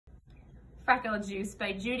Freckle Juice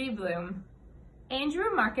by Judy Blume.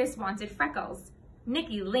 Andrew Marcus wanted freckles.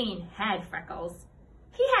 Nicky Lane had freckles.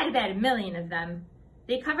 He had about 1,000,000 of them.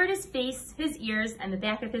 They covered his face, his ears, and the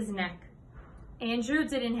back of his neck. Andrew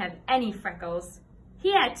didn't have any freckles.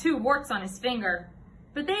 He had 2 warts on his finger,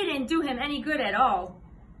 but they didn't do him any good at all.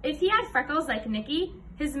 If he had freckles like Nicky,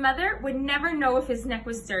 his mother would never know if his neck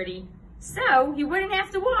was dirty, so he wouldn't have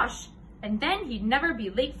to wash, and then he'd never be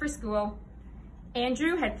late for school.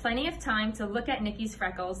 Andrew had plenty of time to look at Nicky's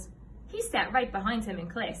freckles. He sat right behind him in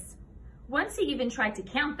class. Once he even tried to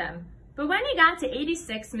count them, but when he got to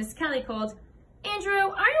 86, Miss Kelly called, "Andrew,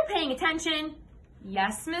 are you paying attention?"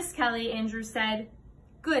 "Yes, Miss Kelly," Andrew said.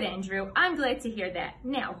 "Good, Andrew. I'm glad to hear that.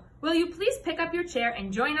 Now, will you please pick up your chair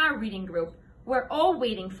and join our reading group? We're all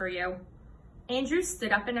waiting for you." Andrew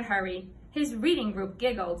stood up in a hurry. His reading group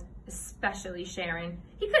giggled, especially Sharon.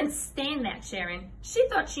 He couldn't stand that Sharon. She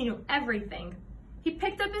thought she knew everything. He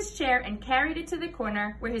picked up his chair and carried it to the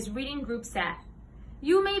corner where his reading group sat.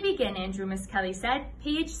 "You may begin, Andrew," Miss Kelly said.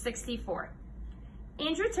 "Page 64.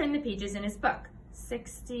 Andrew turned the pages in his book.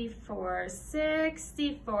 64,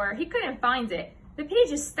 64. He couldn't find it. The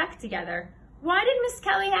pages stuck together. Why did Miss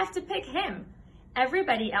Kelly have to pick him?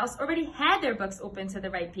 Everybody else already had their books open to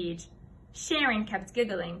the right page. Sharon kept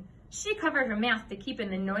giggling. She covered her mouth to keep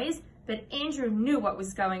in the noise, but Andrew knew what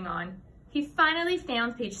was going on. He finally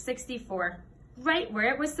found page 64, right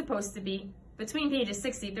where it was supposed to be, between pages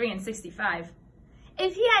 63 and 65.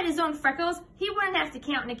 If he had his own freckles, he wouldn't have to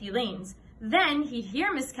count Nicky Lane's. Then he'd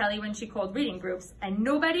hear Miss Kelly when she called reading groups, and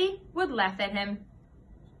nobody would laugh at him.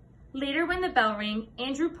 Later, when the bell rang,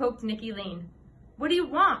 Andrew poked Nicky Lane. "What do you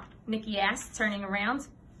want?" Nicky asked, turning around.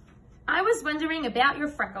 "I was wondering about your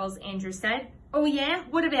freckles," Andrew said. "Oh yeah?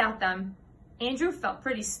 What about them?" Andrew felt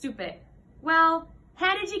pretty stupid. "Well,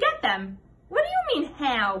 how did you get them?" "What do you mean,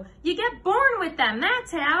 how? You get born with them,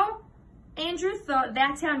 that's how." Andrew thought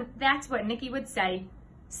that's what Nicky would say.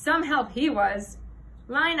 Some help he was.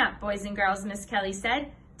 "Line up, boys and girls," Miss Kelly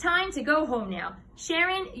said. "Time to go home now.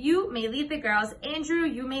 Sharon, you may lead the girls. Andrew,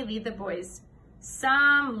 you may lead the boys."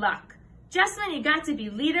 Some luck. Just when he got to be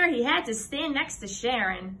leader, he had to stand next to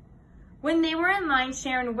Sharon. When they were in line,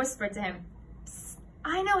 Sharon whispered to him, "Psst,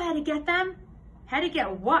 I know how to get them." "How to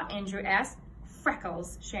get what?" Andrew asked.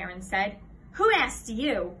 "Freckles," Sharon said. "Who asked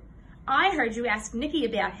you?" "I heard you ask Nicky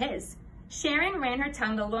about his." Sharon ran her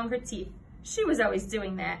tongue along her teeth. She was always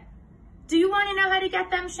doing that. "Do you want to know how to get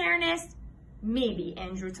them?" Sharon asked. "Maybe,"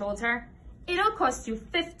 Andrew told her. "It'll cost you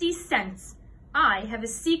 50 cents. I have a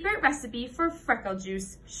secret recipe for freckle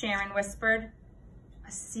juice," Sharon whispered.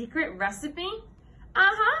 "A secret recipe?"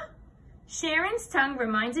 "Uh-huh." Sharon's tongue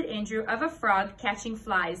reminded Andrew of a frog catching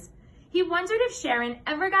flies. He wondered if Sharon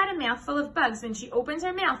ever got a mouthful of bugs when she opened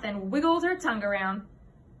her mouth and wiggled her tongue around.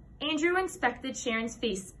 Andrew inspected Sharon's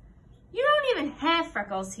face. "You don't even have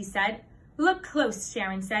freckles," he said. "Look close,"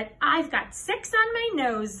 Sharon said. "I've got 6 on my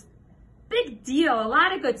nose." "Big deal. A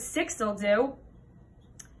lot of good 6'll do."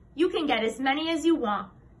 "You can get as many as you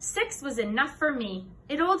want. 6 was enough for me.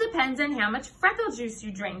 It all depends on how much freckle juice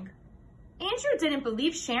you drink." Andrew didn't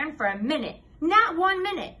believe Sharon for a minute. Not 1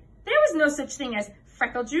 minute. There was no such thing as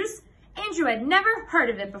freckle juice. Andrew had never heard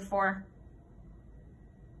of it before.